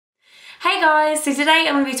Hey guys, so today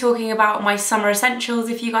I'm going to be talking about my summer essentials.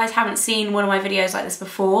 If you guys haven't seen one of my videos like this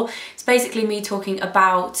before, it's basically me talking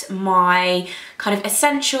about my kind of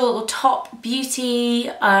essential or top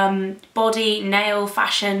beauty, body, nail,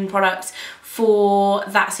 fashion products for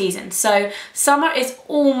that season. So summer is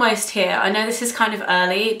almost here. I know this is kind of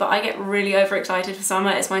early, but I get really overexcited for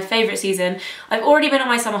summer. It's my favourite season. I've already been on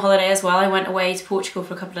my summer holiday as well. I went away to Portugal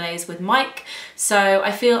for a couple of days with Mike, so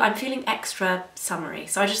I'm feeling extra summery.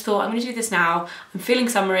 So I just thought, I'm gonna do this now. I'm feeling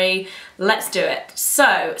summery, let's do it.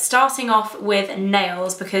 So starting off with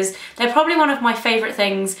nails, because they're probably one of my favourite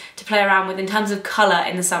things to play around with in terms of colour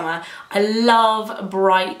in the summer. I love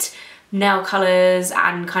bright nail colours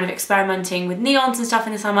and kind of experimenting with neons and stuff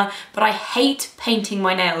in the summer, but I hate painting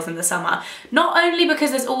my nails in the summer. Not only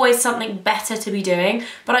because there's always something better to be doing,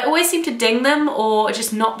 but I always seem to ding them or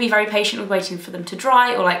just not be very patient with waiting for them to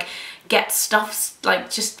dry, or like get stuff,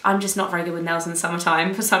 like I'm just not very good with nails in the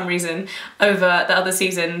summertime for some reason. Over the other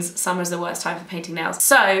seasons, summer's the worst time for painting nails.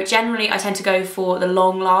 So generally I tend to go for the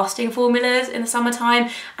long lasting formulas in the summertime,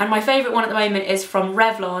 and my favourite one at the moment is from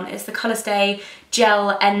Revlon. It's the Colorstay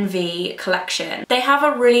Gel Envy collection. They have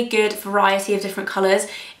a really good variety of different colours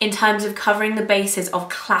in terms of covering the bases of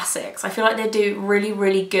classics. I feel like they do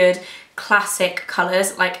really good classic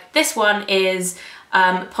colours. Like this one is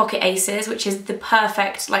Pocket Aces, which is the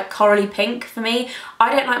perfect like corally pink for me.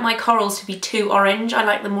 I don't like my corals to be too orange. I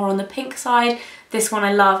like them more on the pink side. This one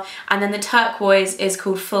I love. And then the turquoise is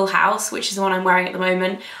called Full House, which is the one I'm wearing at the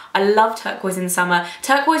moment. I love turquoise in the summer.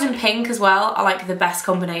 Turquoise and pink as well are like the best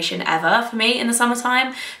combination ever for me in the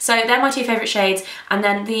summertime. So they're my two favourite shades. And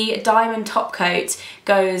then the diamond top coat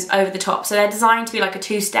goes over the top. So they're designed to be like a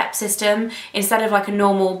two-step system. Instead of like a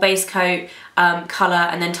normal base coat, colour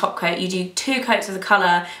and then top coat, you do two coats of the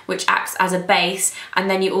colour which acts as a base, and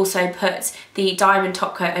then you also put the diamond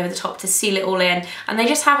top coat over the top to seal it all in. And they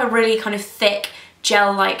just have a really kind of thick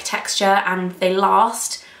gel-like texture, and they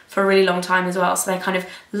last for a really long time as well, so they're kind of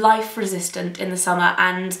life resistant in the summer.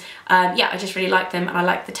 And yeah, I just really like them, and I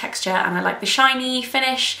like the texture and I like the shiny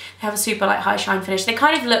finish. They have a super like high shine finish. They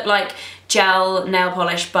kind of look like gel nail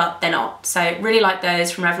polish, but they're not. So really like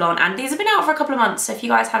those from Revlon, and these have been out for a couple of months, so if you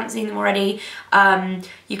guys haven't seen them already,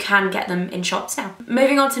 you can get them in shops now.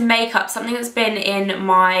 Moving on to makeup, something that's been in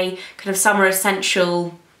my kind of summer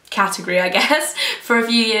essential category, I guess, for a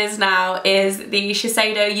few years now is the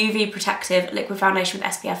Shiseido UV Protective Liquid Foundation with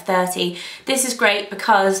SPF 30. This is great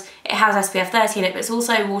because it has SPF 30 in it, but it's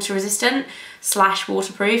also water resistant /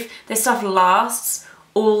 waterproof. This stuff lasts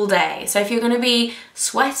all day. So if you're going to be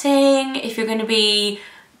sweating, if you're going to be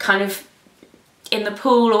kind of in the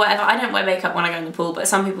pool or whatever, I don't wear makeup when I go in the pool, but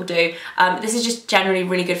some people do. This is just generally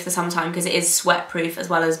really good for the summertime because it is sweat proof as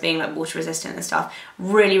well as being like water resistant and stuff.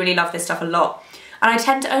 Really love this stuff a lot. And I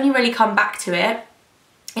tend to only really come back to it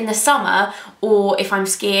in the summer or if I'm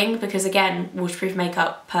skiing, because again, waterproof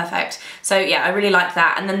makeup, perfect. So yeah, I really like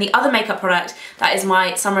that. And then the other makeup product that is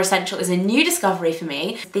my summer essential is a new discovery for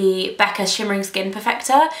me, the Becca Shimmering Skin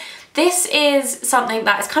Perfector. This is something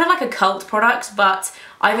that is kind of like a cult product, but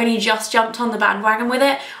I've only just jumped on the bandwagon with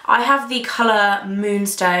it. I have the colour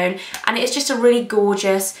Moonstone, and it's just a really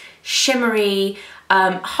gorgeous, shimmery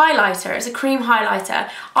highlighter. It's a cream highlighter.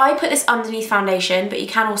 I put this underneath foundation, but you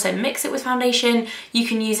can also mix it with foundation. You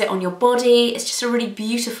can use it on your body. It's just a really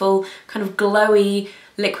beautiful kind of glowy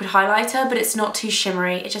liquid highlighter, but it's not too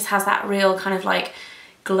shimmery. It just has that real kind of like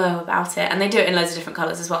glow about it, and they do it in loads of different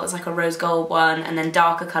colours as well. There's like a rose gold one, and then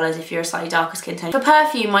darker colours if you're a slightly darker skin tone. For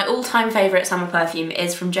perfume, my all-time favourite summer perfume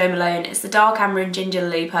is from Jo Malone. It's the Dark Amber and Ginger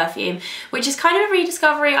Lily perfume, which is kind of a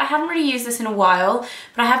rediscovery. I haven't really used this in a while,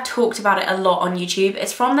 but I have talked about it a lot on YouTube.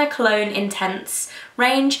 It's from their Cologne Intense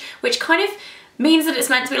range, which kind of means that it's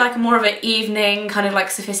meant to be like more of an evening kind of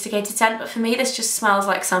like sophisticated scent, but for me this just smells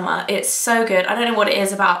like summer. It's so good. I don't know what it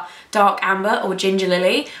is about Dark Amber or Ginger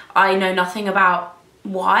Lily. I know nothing about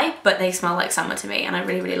why, but they smell like summer to me, and I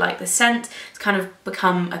really like the scent. It's kind of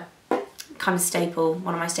become a kind of staple,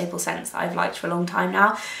 one of my staple scents that I've liked for a long time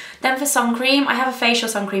now. Then for sun cream, I have a facial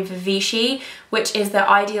sun cream for Vichy, which is the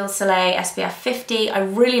Ideal Soleil SPF 50. I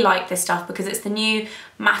really like this stuff because it's the new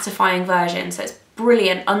mattifying version, so it's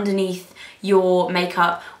brilliant underneath your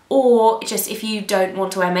makeup, or just if you don't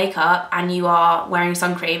want to wear makeup and you are wearing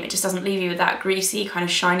sun cream, it just doesn't leave you with that greasy kind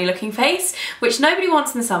of shiny looking face, which nobody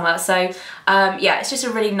wants in the summer. So yeah, it's just a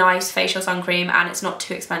really nice facial sun cream, and it's not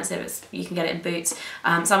too expensive. You can get it in Boots.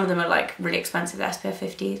 Some of them are like really expensive, the SPF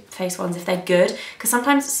 50 face ones, if they're good, because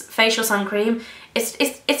sometimes facial sun cream, it's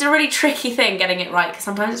a really tricky thing getting it right, because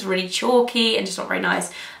sometimes it's really chalky and just not very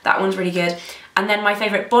nice. That one's really good. And then my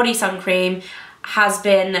favourite body sun cream, has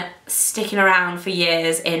been sticking around for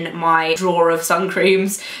years in my drawer of sun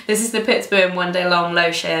creams. This is the Pittsburgh One Day Long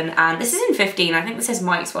lotion, and this is in 15. I think this is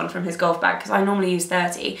Mike's one from his golf bag because I normally use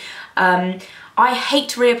 30. I hate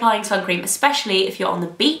reapplying sun cream, especially if you're on the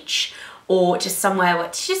beach or just somewhere where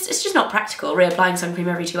it's just not practical reapplying sun cream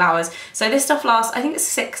every 2 hours. So this stuff lasts, I think it's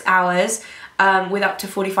 6 hours. With up to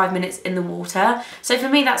 45 minutes in the water. So for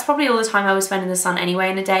me, that's probably all the time I would spend in the sun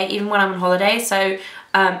anyway in a day, even when I'm on holiday. So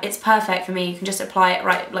it's perfect for me. You can just apply it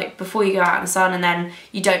right like before you go out in the sun, and then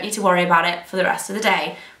you don't need to worry about it for the rest of the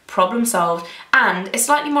day. Problem solved. And it's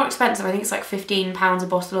slightly more expensive. I think it's like £15 a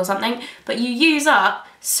bottle or something, but you use up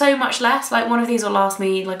so much less. Like one of these will last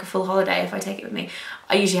me like a full holiday if I take it with me.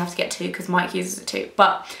 I usually have to get 2 because Mike uses it too.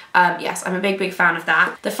 But yes, I'm a big fan of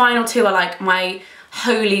that. The final 2 are like my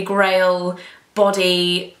holy grail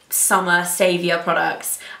body summer saviour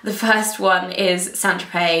products. The first one is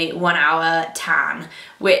Saint-Tropez 1 Hour Tan,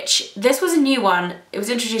 which this was a new one. It was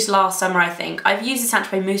introduced last summer, I think. I've used the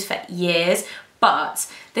Saint-Tropez mousse for years,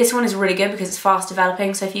 but this one is really good because it's fast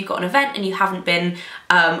developing. So if you've got an event and you haven't been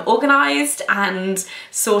organised and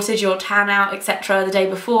sorted your tan out, etc. the day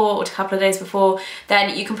before or a couple of days before,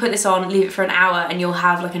 then you can put this on, leave it for an hour, and you'll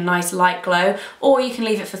have like a nice light glow. Or you can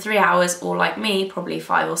leave it for 3 hours, or like me, probably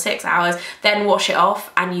 5 or 6 hours, then wash it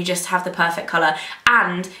off and you just have the perfect colour.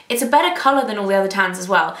 And it's a better colour than all the other tans as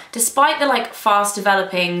well. Despite the like fast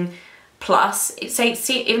developing plus,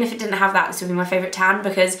 see, even if it didn't have that, this would be my favourite tan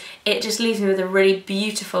because it just leaves me with a really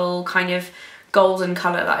beautiful kind of golden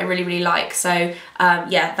colour that I really like. So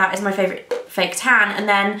yeah, that is my favourite fake tan. And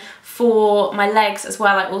then for my legs as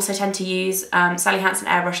well, I also tend to use Sally Hansen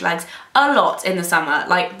Airbrush Legs a lot in the summer.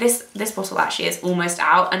 Like this bottle actually is almost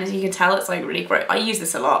out, and as you can tell, it's like really great. I use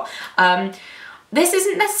this a lot. This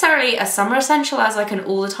isn't necessarily a summer essential as like an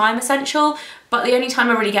all the time essential, but the only time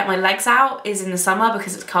I really get my legs out is in the summer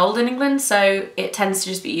because it's cold in England, so it tends to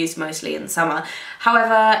just be used mostly in the summer.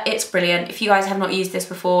 However, it's brilliant. If you guys have not used this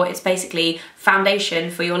before, it's basically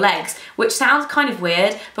foundation for your legs, which sounds kind of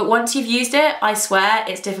weird, but once you've used it, I swear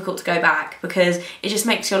it's difficult to go back because it just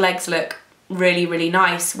makes your legs look really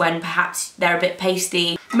nice when perhaps they're a bit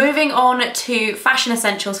pasty. Moving on to fashion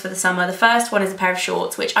essentials for the summer. The first one is a pair of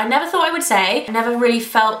shorts, which I never thought I would say. I never really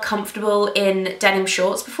felt comfortable in denim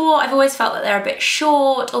shorts before. I've always felt that they're a bit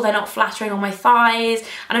short or they're not flattering on my thighs,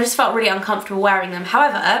 and I just felt really uncomfortable wearing them.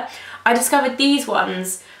 However, I discovered these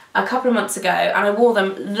ones a couple of months ago and I wore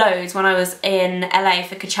them loads when I was in LA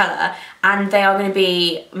for Coachella, and they are going to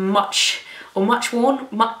be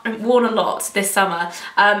worn a lot this summer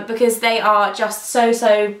because they are just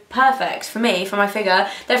so perfect for me, for my figure.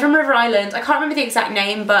 They're from River Island. I can't remember the exact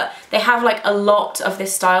name, but they have like a lot of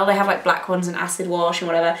this style. They have like black ones and acid wash and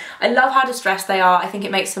whatever. I love how distressed they are. I think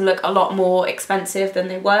it makes them look a lot more expensive than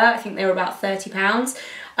they were. I think they were about £30.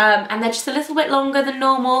 And they're just a little bit longer than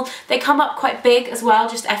normal. They come up quite big as well,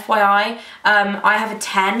 just FYI. I have a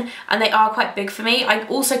 10 and they are quite big for me. I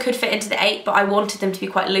also could fit into the 8, but I wanted them to be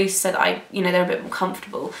quite loose so that they're a bit more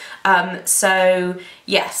comfortable. So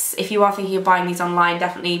yes, if you are thinking of buying these online,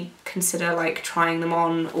 definitely consider like trying them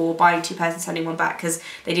on or buying 2 pairs and sending one back because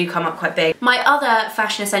they do come up quite big. My other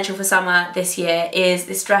fashion essential for summer this year is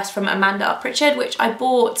this dress from Amanda Uppritchard, which I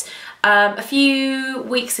bought a few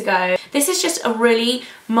weeks ago. This is just a really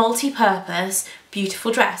multi-purpose,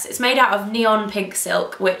 beautiful dress. It's made out of neon pink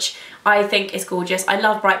silk, which I think is gorgeous. I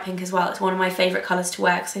love bright pink as well. It's one of my favourite colours to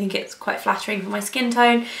wear because I think it's quite flattering for my skin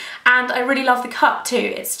tone. And I really love the cut too.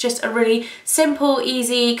 It's just a really simple,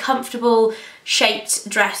 easy, comfortable shaped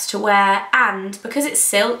dress to wear, and because it's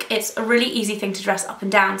silk, it's a really easy thing to dress up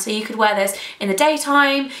and down. So you could wear this in the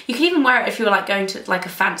daytime. You could even wear it if you were like going to like a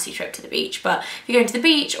fancy trip to the beach, but if you're going to the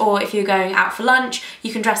beach or if you're going out for lunch,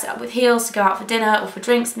 you can dress it up with heels to go out for dinner or for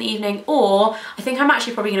drinks in the evening. Or I think I'm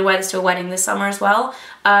actually probably going to wear this to a wedding this summer as well,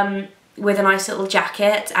 with a nice little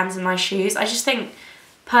jacket and some nice shoes. I just think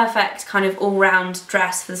perfect kind of all-round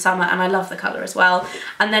dress for the summer, and I love the colour as well.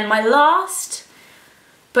 And then my last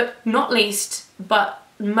but not least, but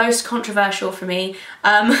most controversial for me,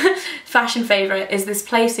 fashion favourite is this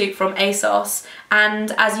play suit from ASOS.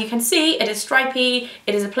 And as you can see, it is stripy,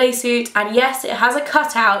 it is a play suit, and yes, it has a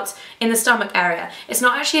cutout in the stomach area. It's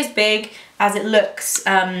not actually as big as it looks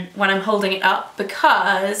when I'm holding it up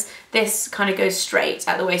because this kind of goes straight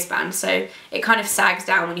at the waistband, so it kind of sags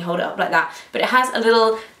down when you hold it up like that. But it has a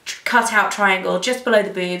little cut out triangle just below the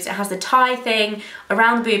boobs. It has the tie thing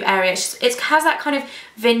around the boob area. It has that kind of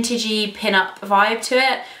vintagey pin-up vibe to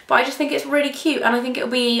it, but I just think it's really cute, and I think it'll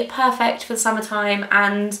be perfect for the summertime.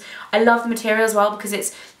 And I love the material as well because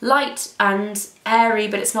it's light and airy,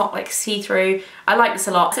 but it's not like see-through. I like this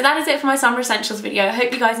a lot. So that is it for my summer essentials video. I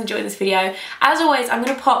hope you guys enjoyed this video. As always, I'm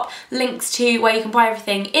going to pop links to where you can buy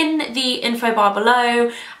everything in the info bar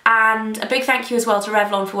below, and a big thank you as well to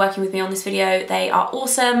Revlon for working with me on this video. They are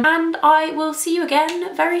awesome, and I will see you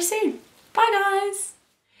again very soon. Bye guys!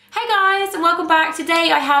 Hey guys, and welcome back.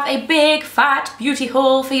 Today I have a big fat beauty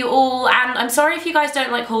haul for you all, and I'm sorry if you guys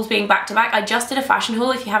don't like hauls being back to back. I just did a fashion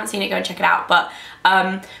haul. If you haven't seen it, go and check it out. But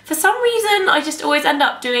for some reason I just always end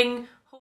up doing